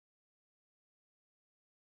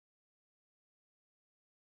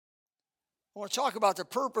I want to talk about the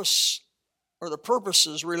purpose, or the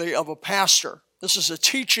purposes really, of a pastor. This is a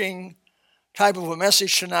teaching type of a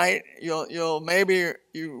message tonight. Maybe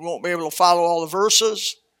you won't be able to follow all the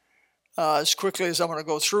verses as quickly as I'm going to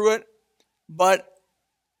go through it, but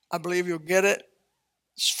I believe you'll get it.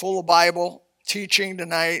 It's full of Bible teaching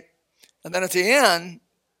tonight. And then at the end,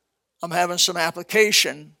 I'm having some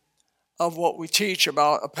application of what we teach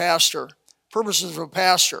about a pastor, purposes of a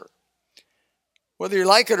pastor. Whether you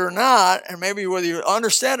like it or not, and maybe whether you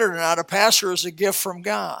understand it or not, a pastor is a gift from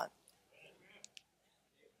God.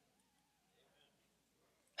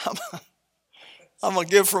 I'm a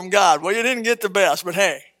gift from God. Well, you didn't get the best, but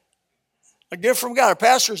hey, a gift from God. A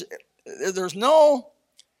pastor, there's no,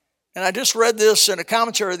 and I just read this in a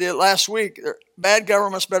commentary last week, bad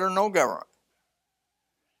government's better than no government.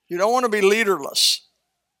 You don't want to be leaderless.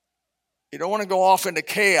 You don't want to go off into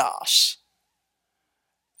chaos.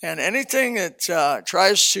 And anything that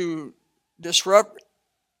tries to disrupt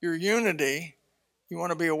your unity, you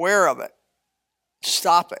want to be aware of it.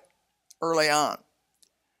 Stop it early on.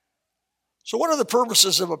 So what are the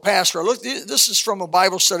purposes of a pastor? Look, this is from a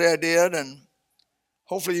Bible study I did, and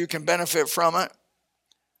hopefully you can benefit from it.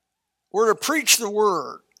 We're to preach the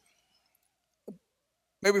word.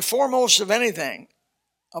 Maybe foremost of anything,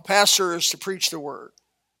 a pastor is to preach the word.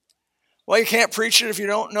 Well, you can't preach it if you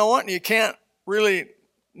don't know it, and you can't really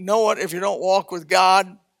know it if you don't walk with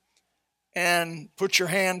God and put your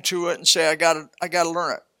hand to it and say, I got to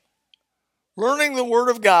learn it. Learning the Word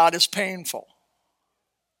of God is painful.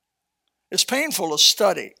 It's painful to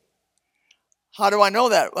study. How do I know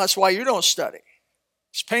that? That's why you don't study.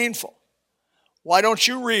 It's painful. Why don't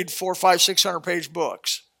you read 400, 500, 600-page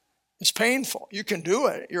books? It's painful. You can do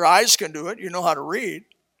it. Your eyes can do it. You know how to read.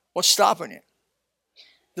 What's stopping you?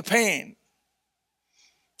 The pain.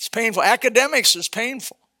 It's painful. Academics is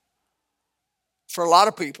painful for a lot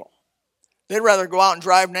of people. They'd rather go out and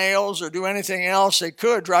drive nails or do anything else. They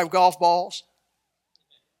could drive golf balls.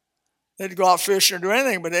 They'd go out fishing or do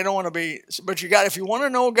anything, but they don't want to be. But if you want to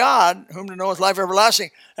know God, whom to know is life everlasting,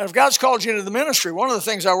 and if God's called you into the ministry, one of the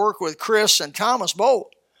things I work with Chris and Thomas both,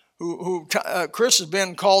 Chris has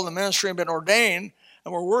been called in the ministry and been ordained,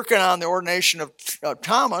 and we're working on the ordination of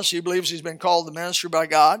Thomas. He believes he's been called to the ministry by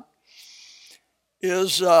God. You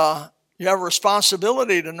have a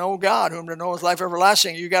responsibility to know God, whom to know is life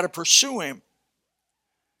everlasting. You got to pursue Him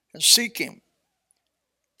and seek Him,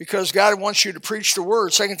 because God wants you to preach the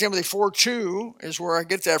word. 2 Timothy 4:2 is where I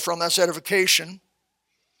get that from. That's edification.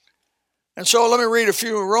 And so let me read a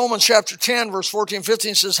few. Romans chapter 10, verse 14,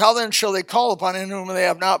 15 says, How then shall they call upon him whom they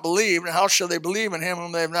have not believed? And how shall they believe in him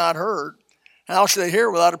whom they have not heard? And how shall they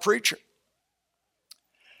hear without a preacher?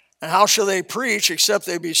 And how shall they preach except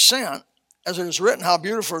they be sent? As it is written, how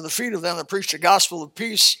beautiful are the feet of them that preach the gospel of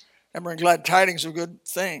peace and bring glad tidings of good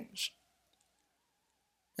things.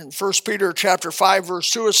 In 1 Peter chapter 5, verse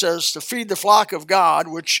 2, it says, to feed the flock of God,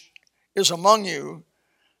 which is among you,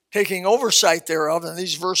 taking oversight thereof, and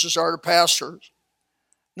these verses are to pastors,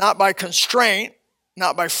 not by constraint,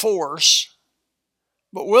 not by force,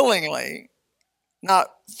 but willingly, not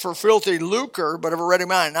for filthy lucre, but of a ready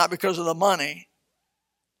mind, not because of the money.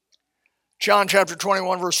 John chapter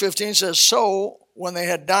 21, verse 15 says, So, when they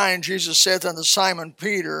had dined, Jesus said unto Simon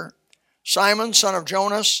Peter, Simon, son of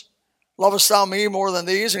Jonas, lovest thou me more than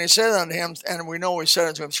these? And he said unto him, and we know he said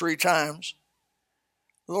unto him 3 times,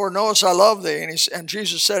 The Lord knowest I love thee. And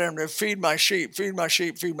Jesus said unto him, feed my sheep, feed my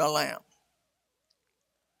sheep, feed my lamb.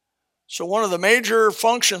 So one of the major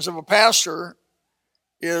functions of a pastor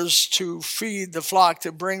is to feed the flock,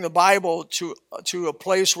 to bring the Bible to a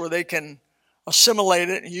place where they can assimilate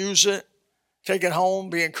it and use it, take it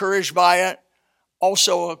home, be encouraged by it.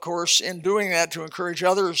 Also, of course, in doing that, to encourage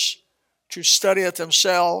others to study it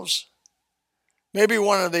themselves. Maybe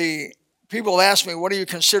one of the people ask me, what do you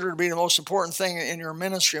consider to be the most important thing in your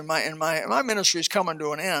ministry? My ministry is coming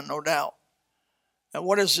to an end, no doubt. And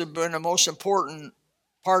what has been the most important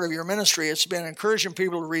part of your ministry? It's been encouraging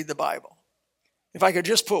people to read the Bible. If I could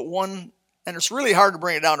just put one, and it's really hard to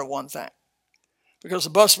bring it down to one thing, because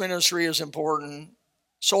the bus ministry is important,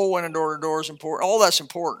 soul winning door to door is important, all that's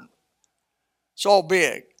important. It's all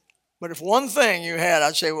big. But if one thing you had,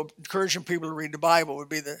 I'd say, well, encouraging people to read the Bible would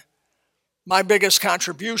be my biggest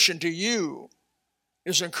contribution to you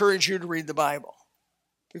is to encourage you to read the Bible.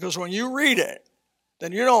 Because when you read it,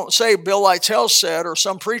 then you don't say Bill Lytell said or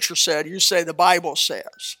some preacher said, you say the Bible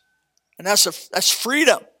says. And that's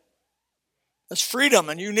freedom. That's freedom,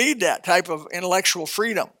 and you need that type of intellectual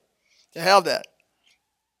freedom to have that.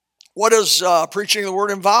 What does preaching the word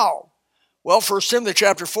involve? Well, 1 Timothy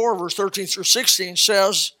chapter 4, verse 13 through 16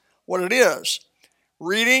 says what it is.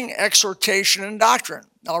 Reading, exhortation, and doctrine.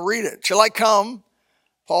 I'll read it. Till I come,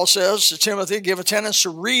 Paul says to Timothy, give attendance to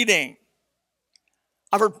reading.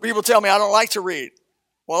 I've heard people tell me I don't like to read.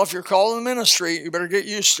 Well, if you're called in the ministry, you better get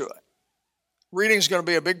used to it. Reading is going to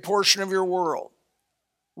be a big portion of your world.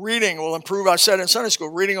 Reading will improve, I said in Sunday school,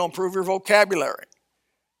 reading will improve your vocabulary.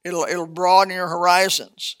 It'll broaden your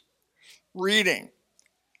horizons. Reading.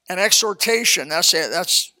 And exhortation, that's it.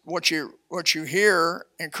 That's what you hear,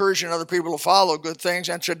 encouraging other people to follow good things,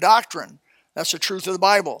 and to doctrine. That's the truth of the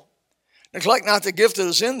Bible. Neglect not the gift that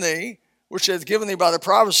is in thee, which is given thee by the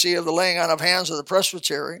prophecy of the laying on of hands of the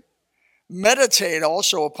presbytery. Meditate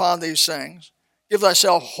also upon these things. Give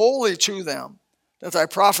thyself wholly to them, that thy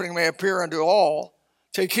profiting may appear unto all.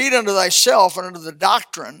 Take heed unto thyself and unto the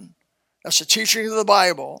doctrine. That's the teaching of the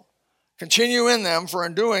Bible. Continue in them, for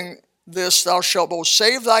in doing this thou shalt both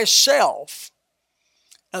save thyself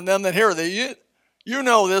and them that hear thee. You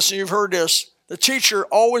know this and you've heard this. The teacher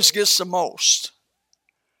always gets the most.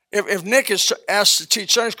 If Nick is asked to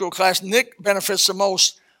teach Sunday school class, Nick benefits the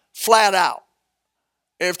most flat out.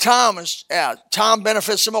 If Tom is asked, Tom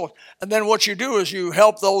benefits the most. And then what you do is you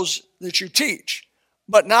help those that you teach,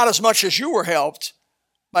 but not as much as you were helped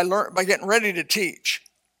by getting ready to teach.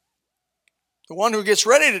 The one who gets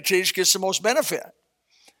ready to teach gets the most benefit.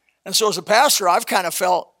 And so as a pastor, I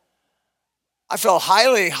felt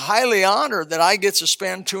highly, highly honored that I get to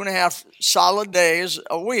spend 2.5 solid days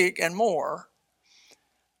a week and more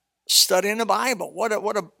studying the Bible. What a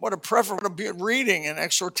preference, what a reading and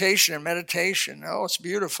exhortation and meditation. Oh, it's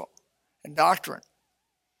beautiful. And doctrine.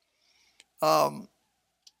 So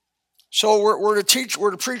we're to teach,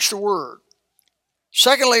 we're to preach the word.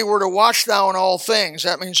 Secondly, we're to watch thou in all things.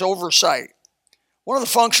 That means oversight. One of the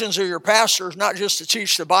functions of your pastor is not just to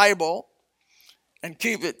teach the Bible and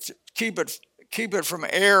keep it from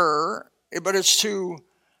error, but it's to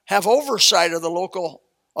have oversight of the local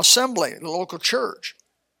assembly, the local church.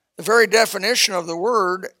 The very definition of the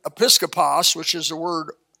word episkopos, which is the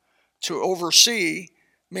word to oversee,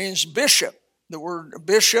 means bishop. The word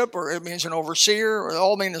bishop, or it means an overseer, or they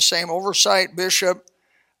all mean the same. Oversight, bishop,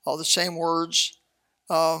 all the same words.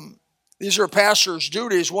 These are a pastor's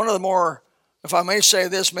duties. One of the more, if I may say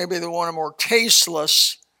this, maybe one of the more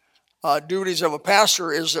tasteless duties of a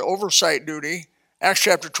pastor is the oversight duty. Acts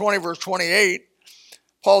chapter 20, verse 28,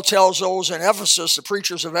 Paul tells those in Ephesus, the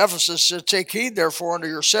preachers of Ephesus, to take heed therefore unto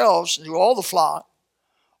yourselves and to all the flock,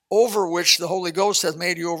 over which the Holy Ghost hath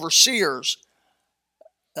made you overseers.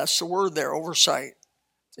 That's the word there, oversight.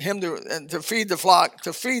 To feed the flock,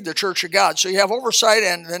 to feed the church of God. So you have oversight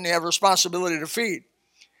and then you have responsibility to feed.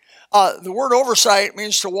 The word oversight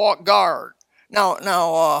means to walk guard.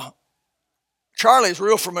 Now, Charlie's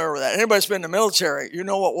real familiar with that. Anybody that's been in the military, you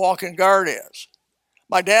know what walking guard is.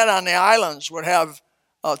 My dad on the islands would have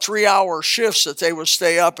 3-hour shifts that they would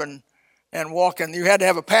stay up and walk, and you had to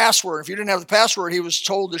have a password. If you didn't have the password, he was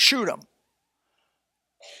told to shoot him.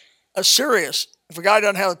 That's serious. If a guy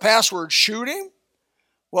doesn't have the password, shoot him?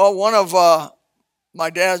 Well, one of my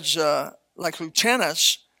dad's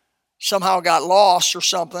lieutenants somehow got lost or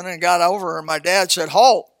something and got over, and my dad said,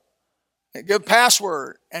 halt, give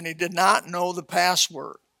password. And he did not know the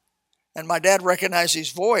password. And my dad recognized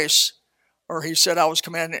his voice, or he said, I was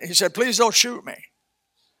commanding. He said, please don't shoot me.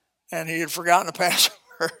 And he had forgotten the password.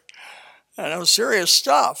 And it was serious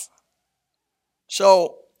stuff.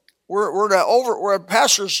 So we're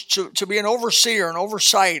pastors to be an overseer, an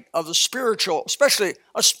oversight of the spiritual, especially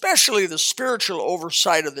the spiritual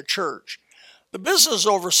oversight of the church. The business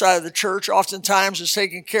oversight of the church oftentimes is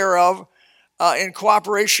taken care of in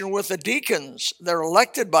cooperation with the deacons. They're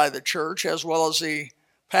elected by the church as well as the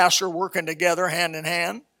pastor, working together hand in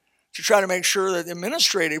hand to try to make sure that the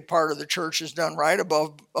administrative part of the church is done right,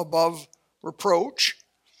 above reproach.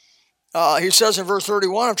 He says in verse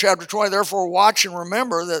 31 of chapter 20, therefore watch and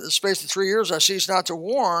remember that the space of 3 years I cease not to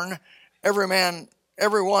warn every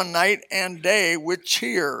one night and day with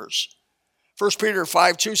tears. 1 Peter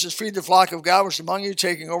 5:2 says, feed the flock of God which is among you,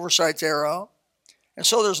 taking oversight thereof. And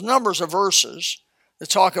so there's numbers of verses that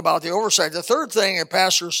talk about the oversight. The third thing a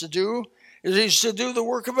pastor is to do is he's to do the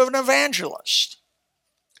work of an evangelist.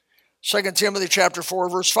 2 Timothy chapter 4,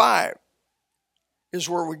 verse 5 is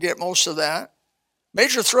where we get most of that.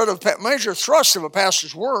 Major thrust of a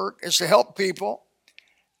pastor's work is to help people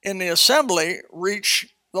in the assembly reach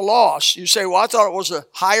the lost. You say, well, I thought it was a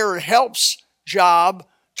hired help's job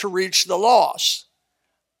to reach the lost.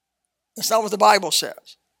 That's not what the Bible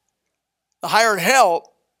says. The hired help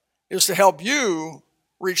is to help you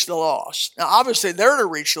reach the lost. Now, obviously, they're to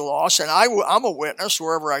reach the lost, and I'm a witness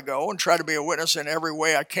wherever I go and try to be a witness in every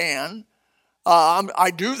way I can.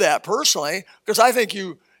 I do that personally because I think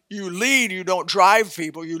you lead, you don't drive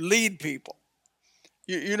people, you lead people.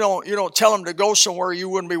 You don't tell them to go somewhere you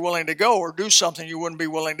wouldn't be willing to go or do something you wouldn't be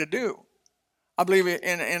willing to do. I believe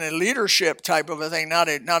in a leadership type of a thing, not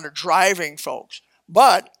a driving folks.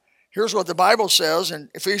 But here's what the Bible says in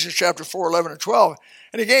Ephesians chapter 4, 11 and 12.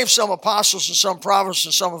 And he gave some apostles and some prophets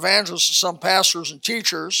and some evangelists and some pastors and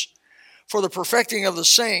teachers for the perfecting of the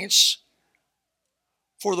saints,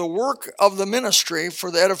 for the work of the ministry,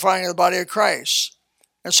 for the edifying of the body of Christ.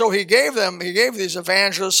 And so he gave these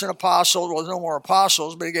evangelists and apostles, well, no more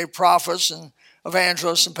apostles, but he gave prophets and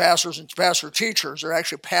evangelists and pastors and pastor teachers. They're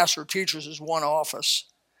actually pastor teachers is one office.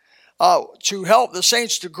 To help the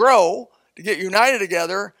saints to grow, to get united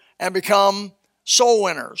together and become soul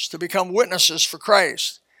winners, to become witnesses for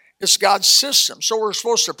Christ. It's God's system. So we're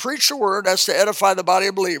supposed to preach the word. That's to edify the body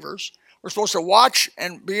of believers. We're supposed to watch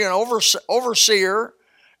and be an overseer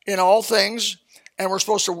in all things. And we're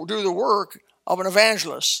supposed to do the work of an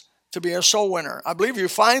evangelist, to be a soul winner. I believe you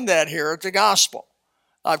find that here at the gospel.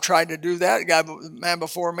 I've tried to do that. The man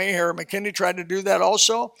before me, Harry McKinney, tried to do that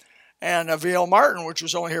also. And V.L. Martin, which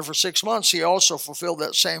was only here for 6 months, he also fulfilled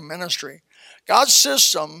that same ministry. God's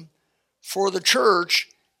system for the church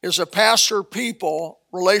is a pastor-people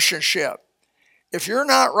relationship. If you're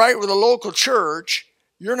not right with a local church,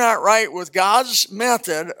 you're not right with God's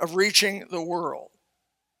method of reaching the world.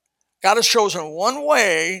 God has chosen one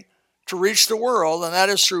way to reach the world, and that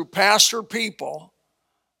is through pastor people,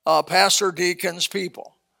 pastor deacons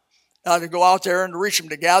people. To go out there and to reach them,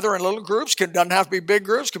 to gather in little groups. Doesn't have to be big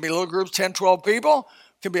groups. Can be little groups, 10, 12 people.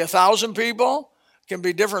 Can be 1,000 people. Can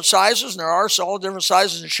be different sizes, and there are all different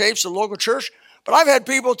sizes and shapes of the local church. But I've had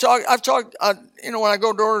people talk, when I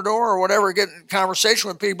go door to door or whatever, get in conversation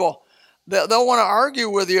with people, they'll want to argue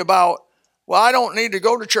with you about, well, I don't need to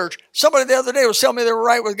go to church. Somebody the other day was telling me they were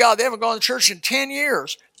right with God. They haven't gone to church in 10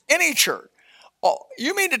 years. Any church. Oh,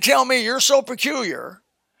 you mean to tell me you're so peculiar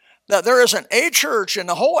that there isn't a church in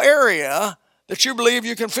the whole area that you believe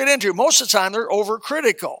you can fit into? Most of the time, they're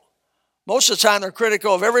overcritical. Most of the time, they're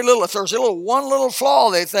critical of every little. If there's one little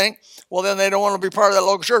flaw, they think, well, then they don't want to be part of that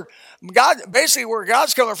local church. God, basically, where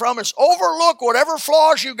God's coming from is overlook whatever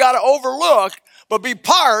flaws you got to overlook, but be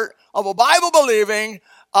part of a Bible-believing,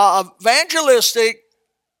 evangelistic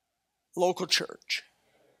local church.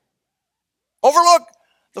 Overlook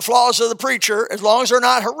the flaws of the preacher as long as they're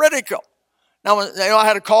not heretical. Now, I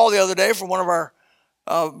had a call the other day from one of our,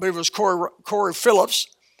 I believe it was Corey Phillips,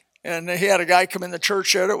 and he had a guy come in the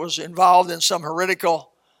church there that was involved in some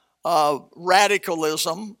heretical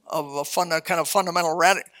radicalism of a kind of fundamental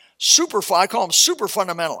I call them super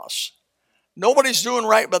fundamentalists. Nobody's doing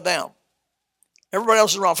right but them. Everybody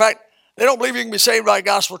else is wrong. In fact, they don't believe you can be saved by a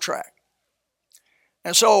gospel tract.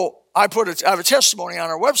 And so I have a testimony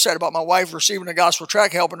on our website about my wife receiving a gospel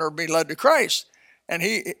tract, helping her be led to Christ. And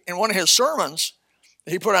he, in one of his sermons,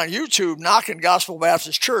 he put on YouTube, knocking Gospel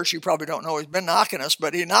Baptist Church. You probably don't know he's been knocking us,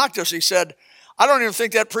 but he knocked us. He said, I don't even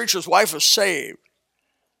think that preacher's wife is saved.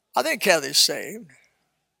 I think Kathy's saved.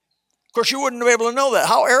 Of course, you wouldn't be able to know that.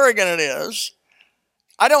 How arrogant it is.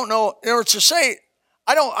 I don't know. In order to say,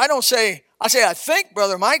 I say, I think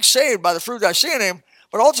Brother Mike's saved by the fruit I see in him.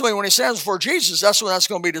 But ultimately, when he stands before Jesus, that's when that's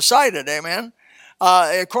going to be decided. Amen.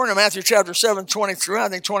 According to Matthew chapter 7, 23, I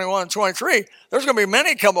think 21 and 23, there's going to be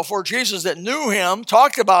many come before Jesus that knew him,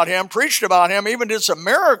 talked about him, preached about him, even did some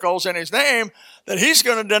miracles in his name, that he's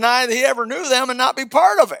going to deny that he ever knew them and not be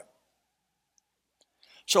part of it.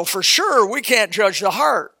 So for sure, we can't judge the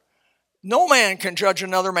heart. No man can judge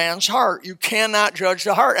another man's heart. You cannot judge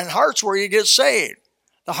the heart. And heart's where you get saved.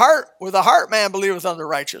 With the heart man believeth unto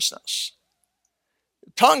righteousness.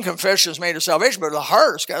 Tongue confession is made of salvation, but the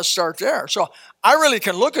heart's got to start there. So I really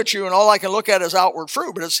can look at you, and all I can look at is outward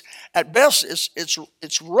fruit. But it's at best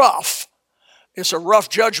it's rough. It's a rough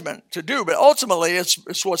judgment to do. But ultimately,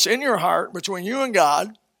 it's what's in your heart between you and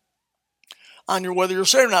God on whether you're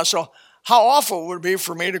saved or not. So how awful would it be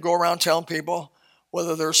for me to go around telling people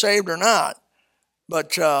whether they're saved or not?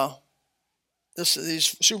 But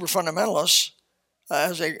these super fundamentalists,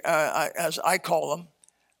 as I call them,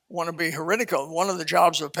 want to be heretical. One of the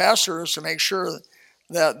jobs of a pastor is to make sure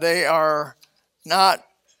that they are not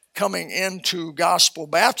coming into Gospel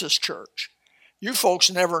Baptist Church. You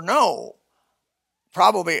folks never know,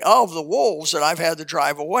 probably, of the wolves that I've had to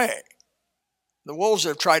drive away. The wolves that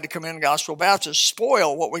have tried to come in Gospel Baptist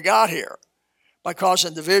spoil what we got here by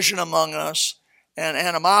causing division among us and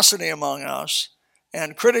animosity among us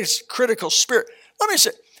and critical spirit. Let me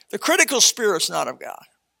say, the critical spirit's not of God.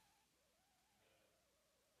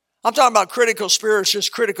 I'm talking about critical spirits,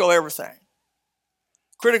 just critical everything.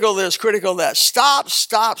 Critical this, critical that. Stop.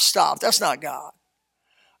 That's not God.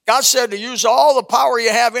 God said to use all the power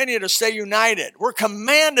you have in you to stay united. We're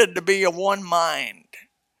commanded to be of one mind.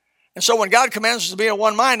 And so when God commands us to be in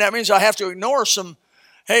one mind, that means I have to ignore some,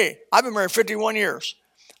 hey, I've been married 51 years.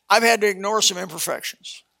 I've had to ignore some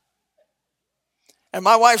imperfections. And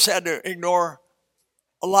my wife's had to ignore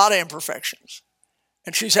a lot of imperfections.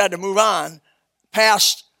 And she's had to move on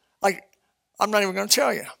past, like, I'm not even going to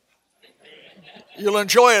tell you. You'll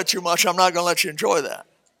enjoy it too much. I'm not going to let you enjoy that.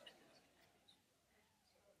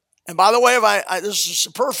 And by the way, this is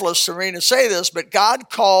superfluous to me to say this, but God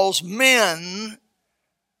calls men,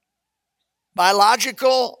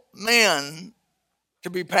 biological men, to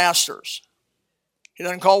be pastors. He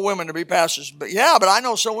doesn't call women to be pastors. But I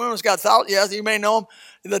know some women's got thousands. Yeah, you may know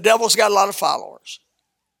them. The devil's got a lot of followers.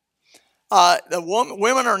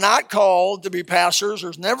 Women are not called to be pastors.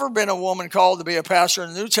 There's never been a woman called to be a pastor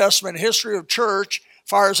in the New Testament history of church. As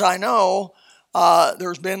far as I know,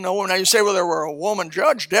 there's been no woman. Now you say, well, there were a woman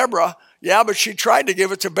judge, Deborah. Yeah, but she tried to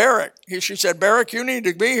give it to Barak. She said, Barak, you need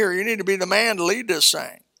to be here. You need to be the man to lead this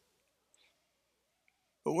thing.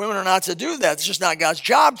 But women are not to do that. It's just not God's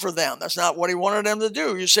job for them. That's not what he wanted them to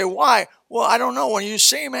do. You say, why? Well, I don't know. When you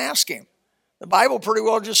see him, ask him. The Bible pretty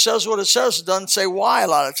well just says what it says. It doesn't say why a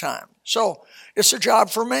lot of times. So it's a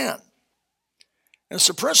job for men. And it's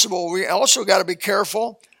a principle. We also got to be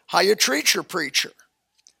careful how you treat your preacher.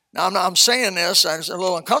 Now, I'm saying this, and it's a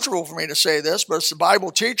little uncomfortable for me to say this, but it's the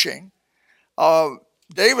Bible teaching.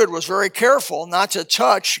 David was very careful not to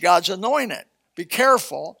touch God's anointed. Be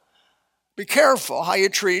careful. Be careful how you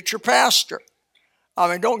treat your pastor. I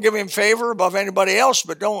mean, don't give him favor above anybody else,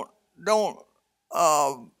 but don't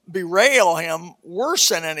berail him worse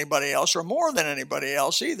than anybody else or more than anybody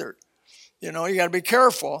else either. You know, you got to be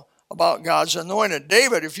careful about God's anointed.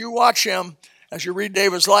 David, if you watch him, as you read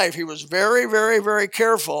David's life, he was very, very, very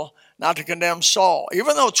careful not to condemn Saul,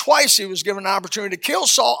 even though twice he was given an opportunity to kill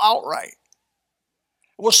Saul outright.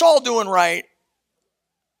 Was Saul doing right?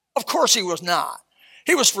 Of course he was not.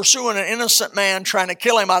 He was pursuing an innocent man, trying to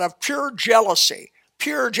kill him out of pure jealousy.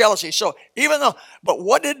 Pure jealousy. So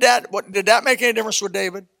what did that make any difference with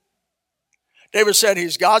David? David said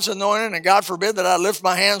he's God's anointed, and God forbid that I lift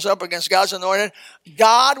my hands up against God's anointed.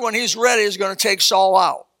 God, when he's ready, is going to take Saul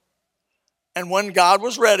out. And when God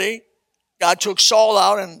was ready, God took Saul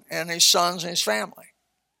out and his sons and his family.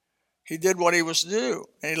 He did what he was to do,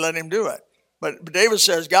 and he let him do it. But David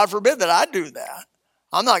says, God forbid that I do that.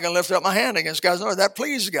 I'm not going to lift up my hand against God's anointed. That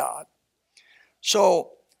pleased God.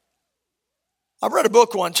 So I read a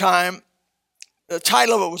book one time. The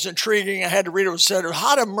title of it was intriguing. I had to read it. It said,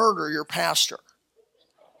 How to Murder Your Pastor.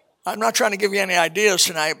 I'm not trying to give you any ideas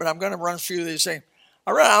tonight, but I'm going to run through these things.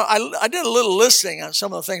 I did a little listing on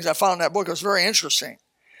some of the things I found in that book. It was very interesting.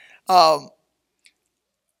 How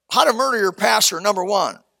to Murder Your Pastor, number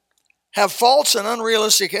one. Have false and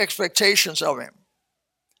unrealistic expectations of him.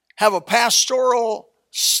 Have a pastoral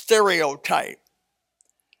stereotype.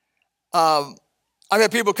 I've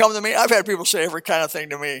had people come to me. I've had people say every kind of thing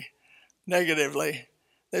to me negatively.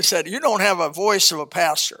 They said, you don't have a voice of a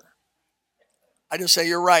pastor. I just say,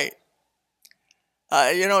 you're right.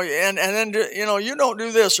 And then, you don't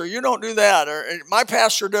do this or you don't do that. Or my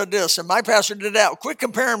pastor did this and my pastor did that. Quit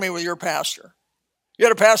comparing me with your pastor. You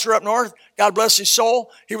had a pastor up north. God bless his soul.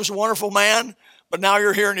 He was a wonderful man. But now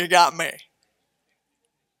you're here and you got me.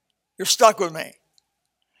 You're stuck with me.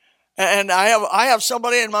 And I have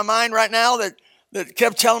somebody in my mind right now that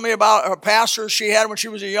kept telling me about a pastor she had when she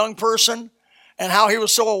was a young person and how he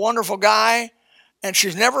was so a wonderful guy. And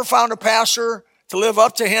she's never found a pastor to live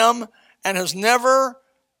up to him and has never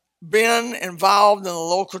been involved in the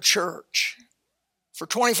local church for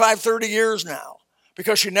 25, 30 years now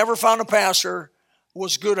because she never found a pastor who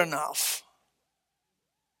was good enough.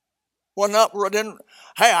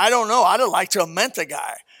 Hey, I don't know. I'd have liked to have met the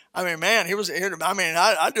guy. I mean, man,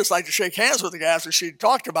 I'd just like to shake hands with the guy after she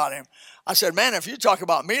talked about him. I said, man, if you talk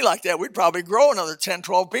about me like that, we'd probably grow another 10,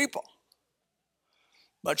 12 people.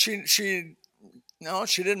 But she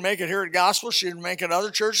didn't make it here at Gospel. She didn't make it at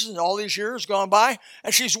other churches in all these years gone by.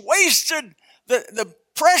 And she's wasted the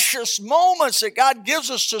precious moments that God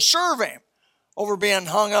gives us to serve him over being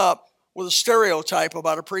hung up with a stereotype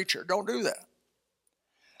about a preacher. Don't do that.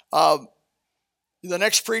 The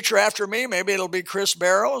next preacher after me, maybe it'll be Chris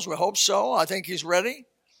Barrows. We hope so. I think he's ready.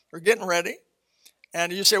 We're getting ready.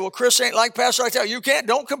 And you say, well, Chris ain't like Pastor. I tell you,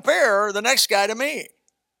 don't compare the next guy to me.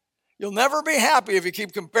 You'll never be happy if you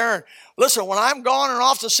keep comparing. Listen, when I'm gone and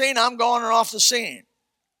off the scene, I'm gone and off the scene.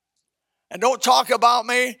 And don't talk about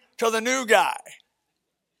me to the new guy.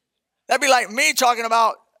 That'd be like me talking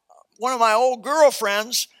about one of my old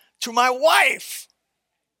girlfriends to my wife.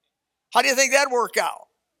 How do you think that'd work out?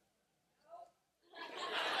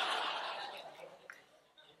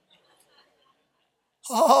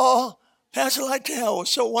 Oh, Pastor Lytle was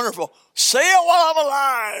so wonderful. Say it while I'm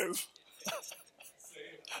alive.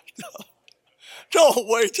 Don't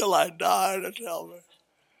wait till I die to tell me.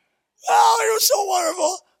 Oh, he was so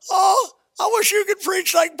wonderful. Oh, I wish you could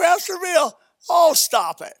preach like Pastor Bill. Oh,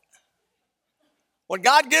 stop it. When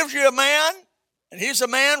God gives you a man, and he's a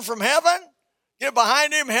man from heaven, get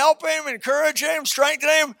behind him, help him, encourage him, strengthen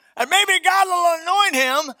him, and maybe God will anoint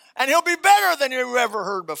him, and he'll be better than you've ever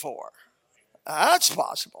heard before. That's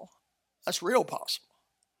possible. That's real possible.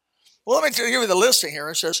 Well, let me give you the listing here.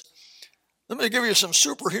 It says, let me give you some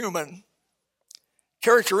superhuman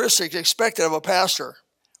characteristics expected of a pastor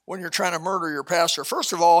when you're trying to murder your pastor.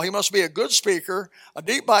 First of all, he must be a good speaker, a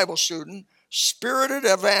deep Bible student, spirited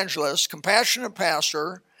evangelist, compassionate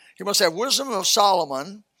pastor. He must have wisdom of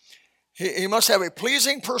Solomon. He must have a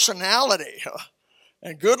pleasing personality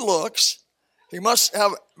and good looks. He must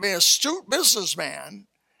be an astute businessman,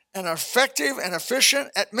 an effective and efficient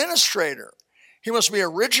administrator. He must be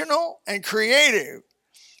original and creative,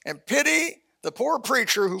 and pity the poor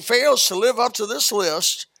preacher who fails to live up to this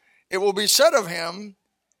list. It will be said of him,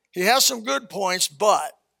 he has some good points,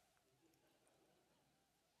 but,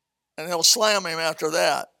 and they'll slam him after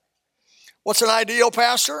that. What's an ideal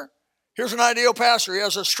pastor? Here's an ideal pastor. He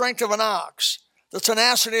has the strength of an ox, the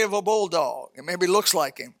tenacity of a bulldog. It maybe looks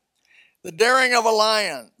like him. The daring of a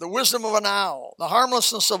lion, the wisdom of an owl, the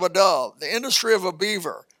harmlessness of a dove, the industry of a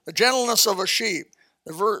beaver, the gentleness of a sheep,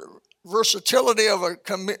 the versatility of a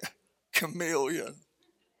chameleon,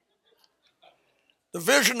 the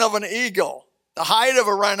vision of an eagle, the height of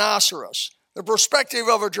a rhinoceros, the perspective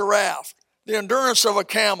of a giraffe, the endurance of a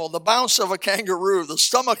camel, the bounce of a kangaroo, the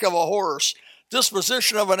stomach of a horse,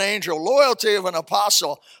 disposition of an angel, loyalty of an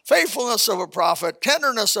apostle, faithfulness of a prophet,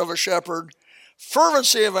 tenderness of a shepherd,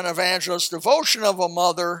 fervency of an evangelist, devotion of a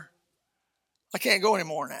mother. I can't go any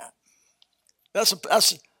more than that.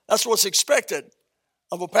 That's what's expected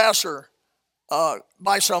of a pastor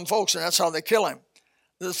by some folks, and that's how they kill him.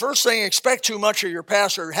 The first thing, expect too much of your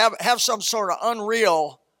pastor. Have some sort of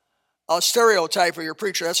unreal stereotype of your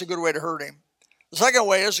preacher. That's a good way to hurt him. The second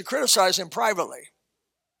way is to criticize him privately.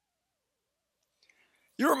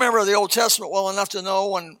 You remember the Old Testament well enough to know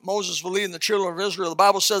when Moses was leading the children of Israel, the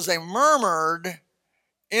Bible says they murmured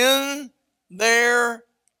in their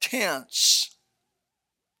tents.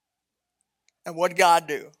 And what'd God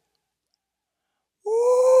do?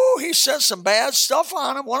 Ooh, he sent some bad stuff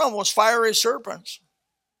on them. One of them was fiery serpents.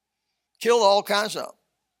 Killed all kinds of them.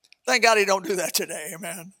 Thank God he don't do that today,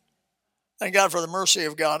 amen. Thank God for the mercy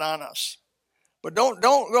of God on us. But don't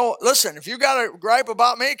go, listen, if you got a gripe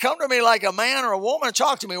about me, come to me like a man or a woman and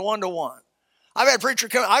talk to me one-to-one. I've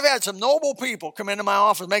had some noble people come into my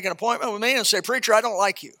office, make an appointment with me and say, preacher, I don't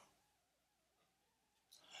like you.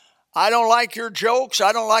 I don't like your jokes.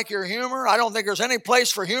 I don't like your humor. I don't think there's any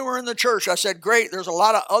place for humor in the church. I said, great, there's a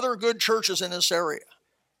lot of other good churches in this area.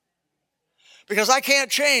 Because I can't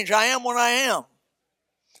change. I am what I am.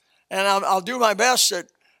 And I'll do my best at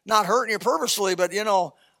not hurting you purposely, but,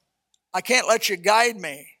 I can't let you guide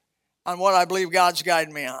me on what I believe God's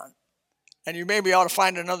guiding me on. And you maybe ought to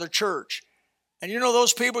find another church. And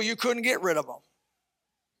those people, you couldn't get rid of them.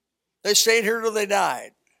 They stayed here till they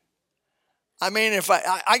died. I mean, if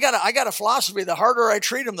I got a philosophy, the harder I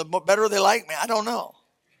treat them, the better they like me. I don't know.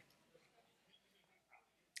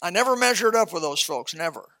 I never measured up with those folks,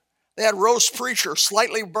 never. They had roast preacher,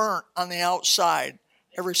 slightly burnt on the outside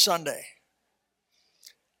every Sunday.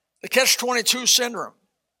 The catch-22 syndrome,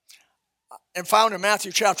 and found in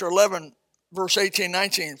Matthew chapter 11, verse 18,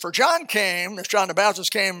 19. For John the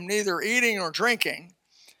Baptist came neither eating nor drinking,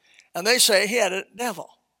 and they say he had a devil.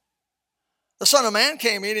 The Son of Man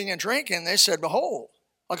came eating and drinking, and they said, behold,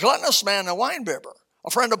 a gluttonous man and a winebibber,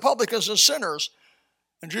 a friend of publicans and sinners.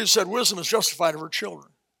 And Jesus said, wisdom is justified of her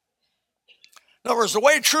children. In other words, the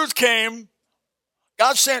way truth came,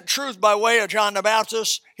 God sent truth by way of John the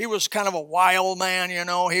Baptist. He was kind of a wild man,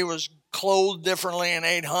 He was clothed differently and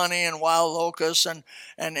ate honey and wild locusts,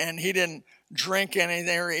 and he didn't drink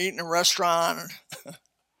anything or eat in a restaurant.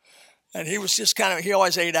 And he was just he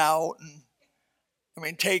always ate out,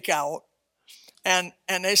 take out. And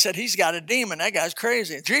they said, he's got a demon. That guy's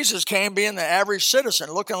crazy. Jesus came being the average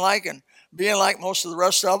citizen, looking like and being like most of the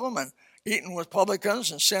rest of them, and eating with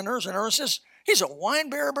publicans and sinners. And everyone says, he's a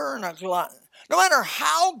winebibber and a glutton. No matter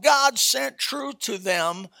how God sent truth to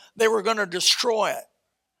them, they were going to destroy it.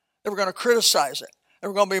 They were going to criticize it. They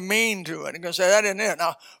were going to be mean to it. And going to say, that isn't it.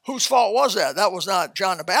 Now, whose fault was that? That was not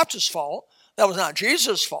John the Baptist's fault. That was not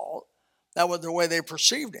Jesus' fault. That was the way they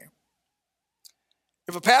perceived him.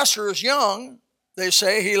 If a pastor is young, they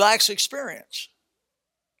say he lacks experience.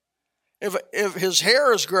 If his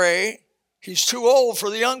hair is gray, he's too old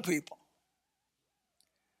for the young people.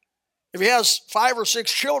 If he has 5 or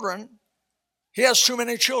 6 children, he has too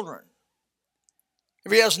many children.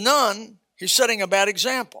 If he has none, he's setting a bad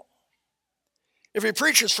example. If he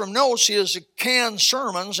preaches from notes, he has canned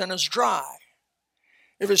sermons and is dry.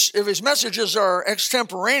 If his messages are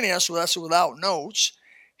extemporaneous, well, that's without notes,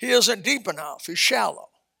 he isn't deep enough. He's shallow.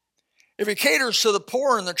 If he caters to the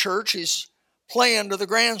poor in the church, he's playing to the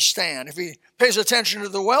grandstand. If he pays attention to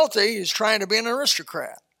the wealthy, he's trying to be an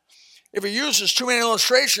aristocrat. If he uses too many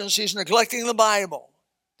illustrations, he's neglecting the Bible.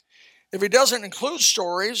 If he doesn't include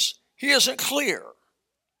stories, he isn't clear.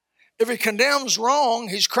 If he condemns wrong,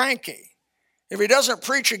 he's cranky. If he doesn't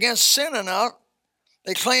preach against sin enough,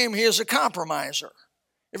 they claim he is a compromiser.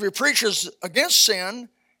 If he preaches against sin,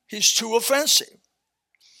 he's too offensive.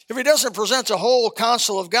 If he doesn't present the whole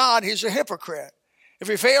counsel of God, he's a hypocrite. If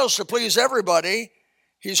he fails to please everybody,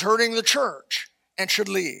 he's hurting the church and should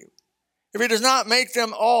leave. If he does not make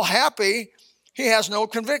them all happy, he has no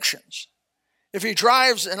convictions. If he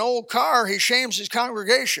drives an old car, he shames his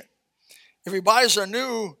congregation. If he buys a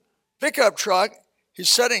new pickup truck, he's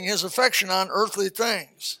setting his affection on earthly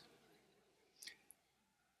things.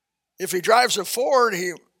 If he drives a Ford,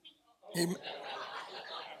 he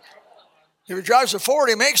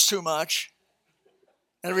makes too much.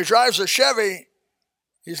 And if he drives a Chevy,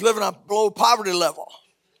 he's living on below poverty level.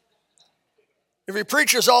 If he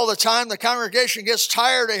preaches all the time, the congregation gets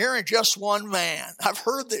tired of hearing just one man. I've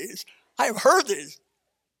heard these.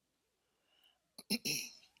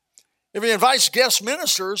 If he invites guest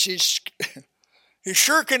ministers, he's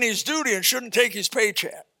shirking his duty and shouldn't take his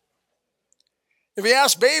paycheck. If he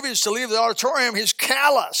asks babies to leave the auditorium, he's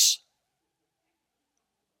callous.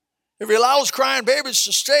 If he allows crying babies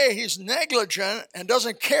to stay, he's negligent and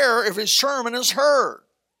doesn't care if his sermon is heard.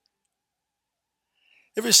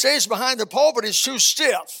 If he stays behind the pulpit, he's too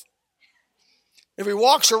stiff. If he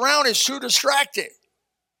walks around, he's too distracting.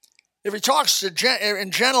 If he talks in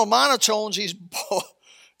gentle monotones, he's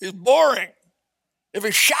boring. If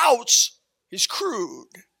he shouts, he's crude.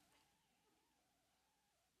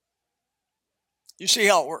 You see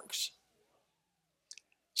how it works.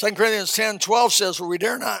 2 Corinthians 10:12 says, "For we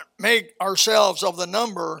dare not make ourselves of the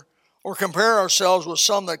number or compare ourselves with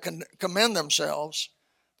some that commend themselves,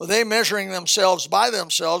 but they measuring themselves by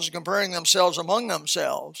themselves, comparing themselves among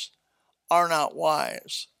themselves, are not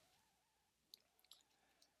wise."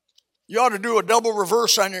 You ought to do a double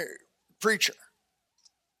reverse on your preacher.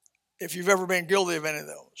 If you've ever been guilty of any of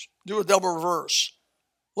those, do a double reverse.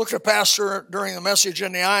 Look the pastor during the message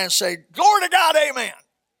in the eye and say, "Glory to God, amen."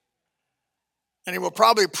 And he will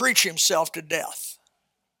probably preach himself to death.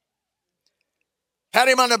 Pat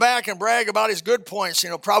him on the back and brag about his good points,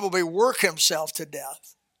 and he'll probably work himself to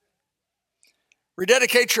death.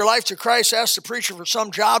 Rededicate your life to Christ. Ask the preacher for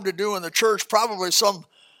some job to do in the church, probably some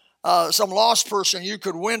lost person you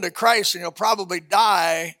could win to Christ, and he'll probably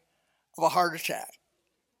die of a heart attack.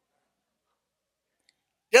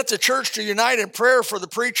 Get the church to unite in prayer for the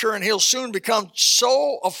preacher, and he'll soon become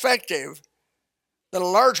so effective that a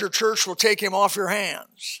larger church will take him off your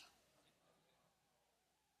hands.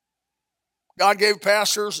 God gave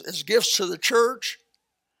pastors as gifts to the church.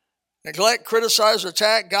 Neglect, criticize,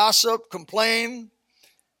 attack, gossip, complain,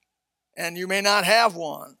 and you may not have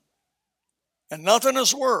one. And nothing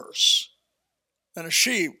is worse than a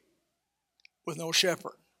sheep with no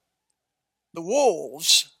shepherd. The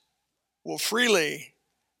wolves will freely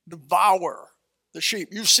devour the sheep.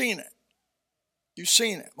 You've seen it. You've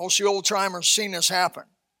seen it. Most of you old-timers seen this happen.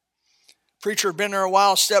 Preacher had been there a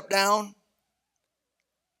while, stepped down,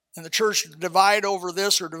 and the church divide over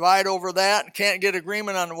this or divide over that and can't get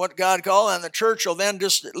agreement on what God called, and the church will then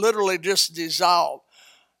literally dissolve.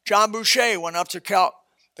 John Boucher went up to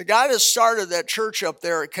the guy that started that church up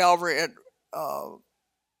there at Calvary, at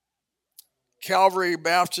Calvary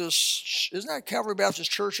Baptist, isn't that Calvary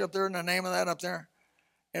Baptist Church up there, in the name of that up there?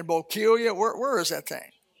 In Bokeelia? Where is that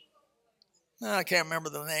thing? No, I can't remember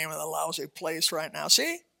the name of the lousy place right now.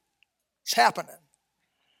 See? It's happening.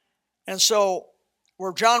 And so,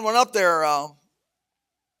 where John went up there, I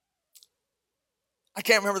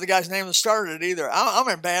can't remember the guy's name that started it either. I'm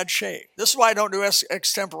in bad shape. This is why I don't do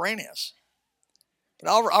extemporaneous. But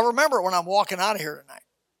I'll remember it when I'm walking out of here tonight.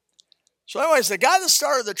 So anyways, the guy that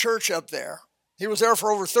started the church up there, he was there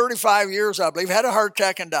for over 35 years, I believe, had a heart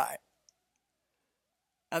attack and died.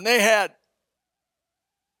 And they had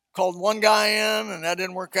called one guy in, and that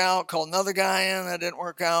didn't work out. Called another guy in, that didn't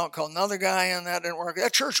work out. Called another guy in, that didn't work out.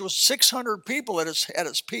 That church was 600 people at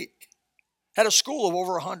its peak. Had a school of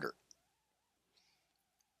over 100.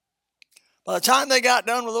 By the time they got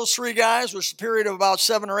done with those 3 guys, which was a period of about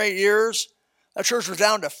 7 or 8 years, that church was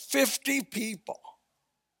down to 50 people.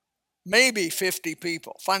 maybe 50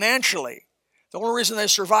 people. Financially, the only reason they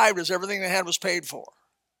survived is everything they had was paid for.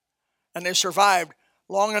 And they survived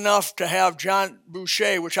long enough to have John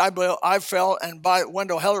Boucher, which I felt, and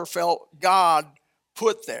Wendell Heller felt, God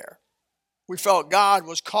put there. We felt God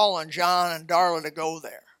was calling John and Darla to go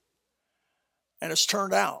there. And it's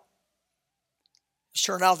turned out. It's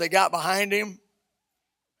turned out they got behind him.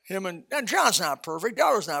 And John's not perfect.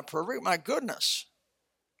 Darla's not perfect. My goodness.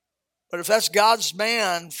 But if that's God's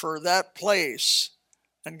man for that place,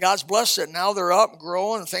 and God's blessed it, now they're up,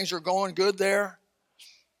 growing, and things are going good there.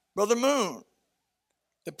 Brother Moon,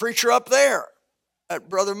 the preacher up there at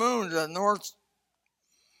Brother Moon, the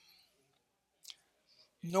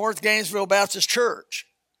North Gainesville Baptist Church,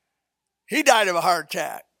 he died of a heart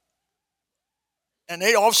attack. And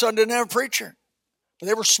they all of a sudden didn't have a preacher. But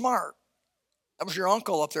they were smart. That was your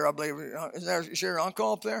uncle up there, I believe. Is your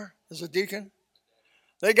uncle up there as a deacon?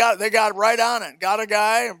 They got right on it. Got a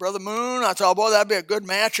guy, and Brother Moon. I thought, boy, that'd be a good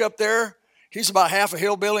match up there. He's about half a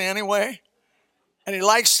hillbilly anyway, and he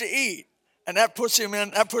likes to eat, and that puts him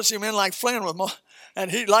in like Flynn with.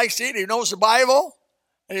 And he likes to eat. He knows the Bible,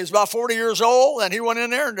 and he's about 40 years old. And he went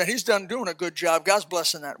in there, and he's doing a good job. God's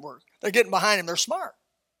blessing that work. They're getting behind him. They're smart.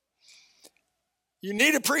 You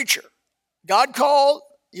need a preacher. God called,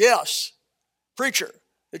 yes, preacher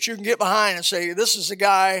that you can get behind and say, this is the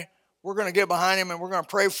guy. We're going to get behind him and we're going to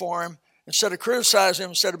pray for him instead of criticizing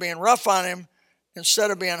him, instead of being rough on him, instead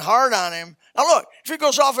of being hard on him. Now look, if he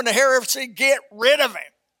goes off into heresy, get rid of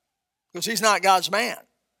him because he's not God's man,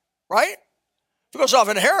 right? If he goes off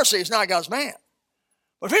into heresy, he's not God's man.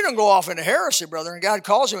 But if he doesn't go off into heresy, brother, and God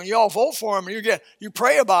calls him and you all vote for him and you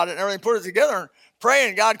pray about it and everything, put it together and pray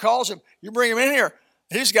and God calls him, you bring him in here,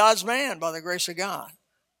 he's God's man by the grace of God.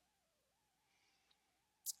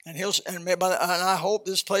 And I hope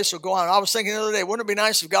this place will go on. I was thinking the other day, wouldn't it be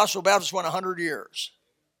nice if Gospel Baptist went 100 years?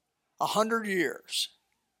 100 years.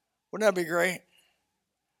 Wouldn't that be great?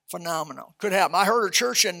 Phenomenal. Could happen. I heard a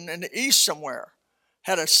church in the East somewhere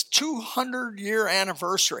had a 200-year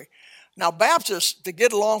anniversary. Now, Baptists, to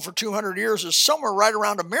get along for 200 years is somewhere right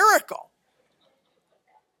around a miracle.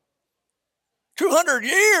 200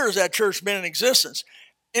 years that church been in existence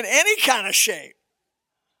in any kind of shape.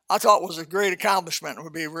 I thought was a great accomplishment. It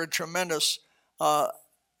would be very tremendous, to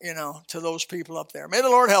those people up there. May the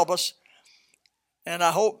Lord help us. And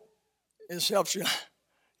I hope this helps you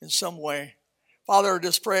in some way. Father,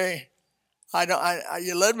 just pray.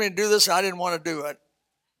 You led me to do this, and I didn't want to do it.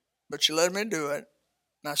 But you led me to do it.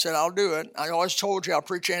 And I said, I'll do it. I always told you I'll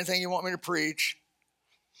preach anything you want me to preach.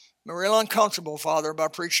 I'm real uncomfortable, Father,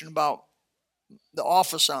 about preaching about the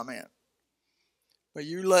office I'm in. But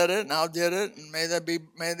you led it, and I did it, and may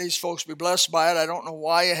these folks be blessed by it. I don't know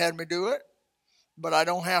why you had me do it, but I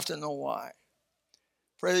don't have to know why.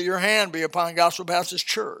 Pray that your hand be upon Gospel Baptist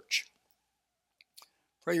Church.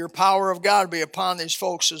 Pray your power of God be upon these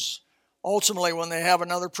folks as ultimately when they have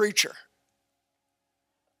another preacher.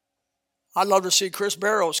 I'd love to see Chris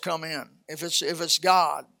Barrows come in if it's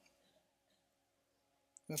God.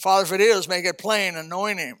 And Father, if it is, make it plain,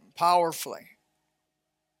 anoint him powerfully.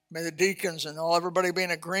 May the deacons and everybody be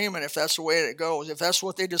in agreement if that's the way it goes, if that's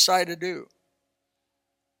what they decide to do.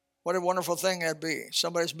 What a wonderful thing that'd be.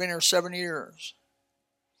 Somebody's been here 7 years.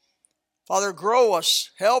 Father, grow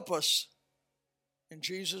us, help us. In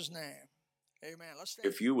Jesus' name, amen.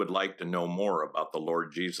 If you would like to know more about the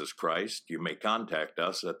Lord Jesus Christ, you may contact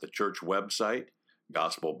us at the church website,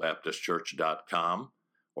 gospelbaptistchurch.com,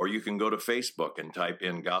 or you can go to Facebook and type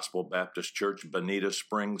in Gospel Baptist Church, Bonita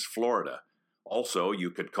Springs, Florida. Also,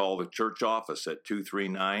 you could call the church office at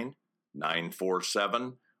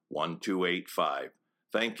 239-947-1285.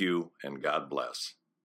 Thank you, and God bless.